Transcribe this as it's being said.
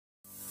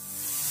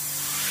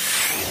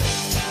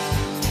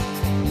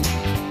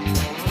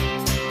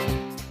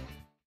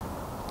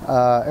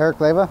Eric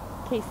Leva.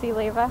 Casey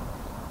Leva.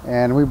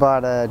 And we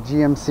bought a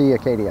GMC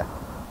Acadia.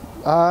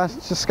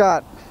 It's just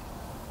got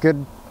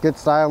good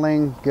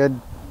styling,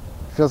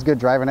 feels good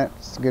driving it.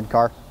 It's a good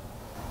car.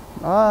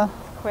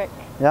 Quick.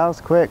 Yeah, it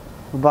was quick.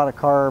 We bought a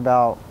car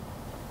about,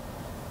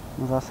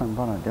 when was the last time we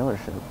bought a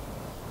dealership?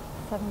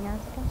 7 years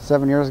ago.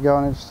 7 years ago,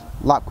 and it's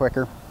a lot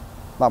quicker,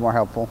 a lot more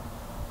helpful.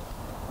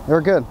 They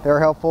were good. They were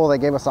helpful. They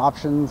gave us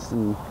options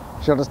and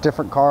showed us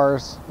different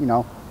cars, you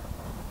know,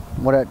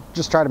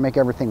 just try to make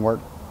everything work.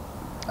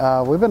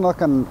 We've been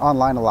looking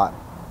online a lot.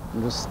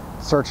 I'm just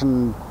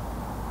searching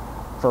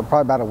for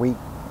probably about a week,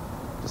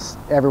 just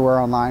everywhere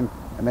online,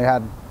 and they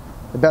had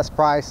the best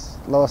price,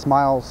 lowest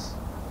miles,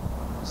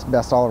 just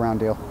best all-around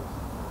deal.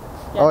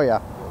 Yeah. Oh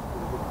yeah.